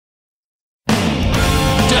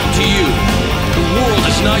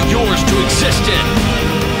is not yours to exist in.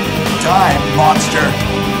 Die, monster.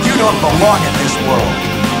 You don't belong in this world.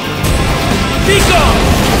 Be gone!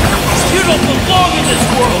 You don't belong in this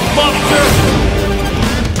world, monster!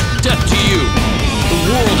 Death to you. The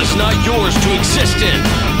world is not yours to exist in.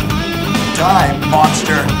 Die,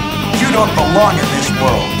 monster. You don't belong in this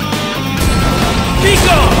world. Be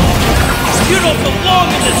gone! You don't belong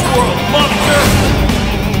in this world, monster!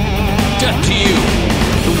 Death to you.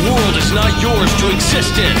 The world is not yours to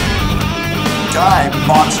exist in. Die,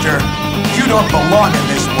 monster. You don't belong in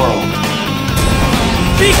this world.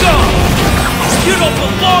 Be gone! You don't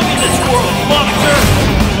belong in this world, monster!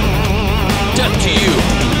 Death to you.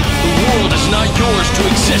 The world is not yours to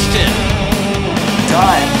exist in.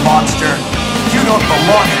 Die, monster. You don't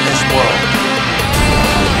belong in this world.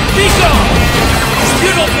 Be gone!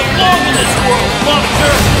 You don't belong in this world,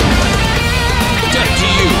 monster! Death to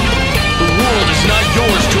you. The world is not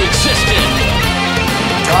yours to exist in.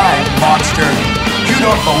 Die, monster. You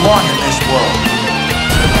don't belong in this world.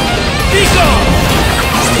 Be gone!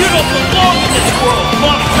 You don't belong in this world,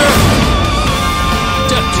 monster!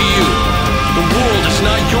 Death to you. The world is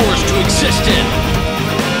not yours to exist in.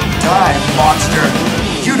 Die, monster.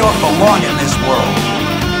 You don't belong in this world.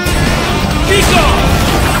 Be gone!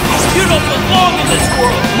 You don't belong in this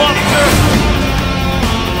world, monster!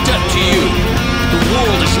 Death to you. The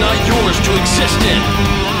world is not yours to exist in.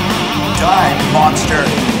 Die, monster.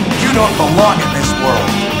 You don't belong in this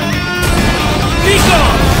world. Be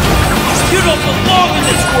gone! You don't belong in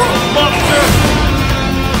this world, monster!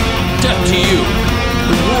 Death to you.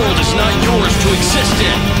 The world is not yours to exist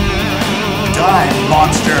in. Die,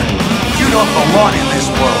 monster. You don't belong in this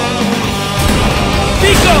world.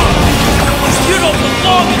 Be gone! You don't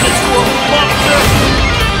belong in this world, monster!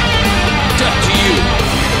 Death to you.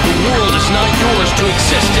 The world is not yours to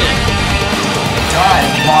exist in. Die,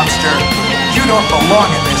 monster. You don't belong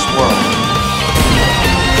in this world.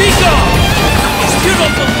 Be gone! You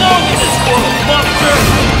don't belong in this world, monster!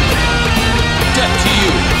 Death to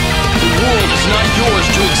you. The world is not yours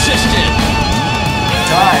to exist in.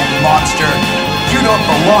 Die, monster. You don't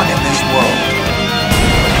belong in this world.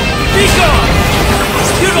 Be gone!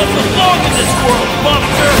 You don't belong in this world,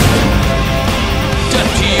 monster!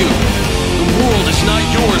 Death to you. The world is not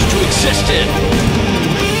yours to exist in.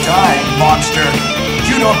 Die, monster.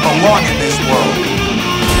 You don't belong in this world.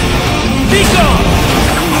 Be gone!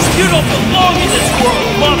 You don't belong in this world,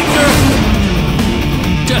 monster!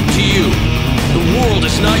 Death to you. The world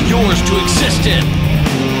is not yours to exist in.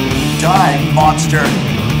 Die, monster.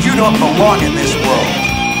 You don't belong in this world.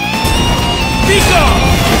 Be gone!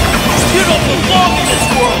 You don't belong in this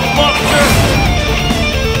world, monster!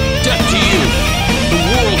 Death to you. The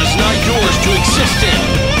world is not yours to exist in.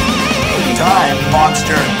 Die,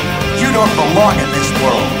 monster. You don't belong in this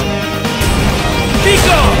world. Be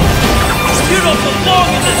gone! You don't belong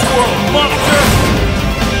in this world, monster!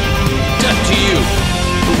 Death to you.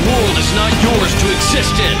 The world is not yours to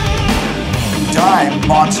exist in. Die,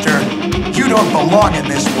 monster. You don't belong in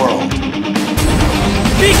this world.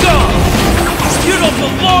 Be gone! You don't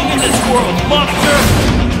belong in this world, monster!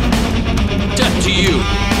 Death to you.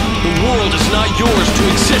 The world is not yours to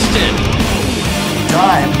exist in.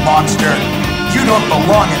 Die, monster. You don't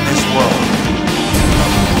belong in this world.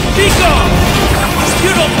 Be gone!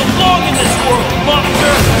 You don't belong in this world,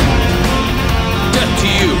 monster! Death to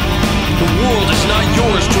you. The world is not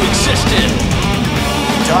yours to exist in.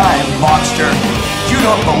 Die, monster. You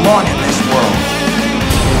don't belong in this world.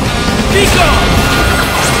 Be gone!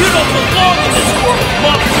 You don't belong in this world,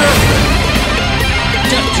 monster!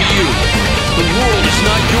 Death to you. The world is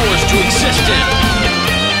not yours to exist in.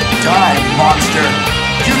 Die, monster.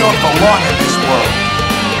 You don't belong in this world.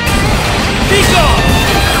 Be gone!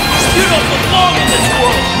 You don't belong in this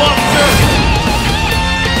world, monster!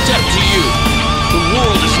 Death to you. The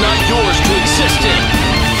world is not yours to exist in.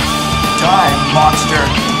 Die, monster.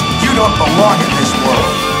 You don't belong in this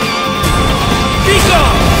world. Be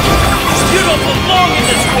gone! You don't belong in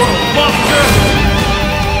this world, monster!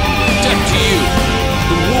 Death to you.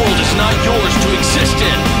 The world is not yours to exist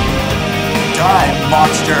in. Die,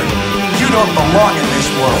 monster. You don't belong in this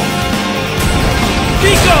world.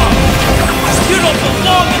 Be gone! You don't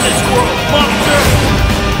belong in this world,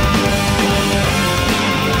 monster!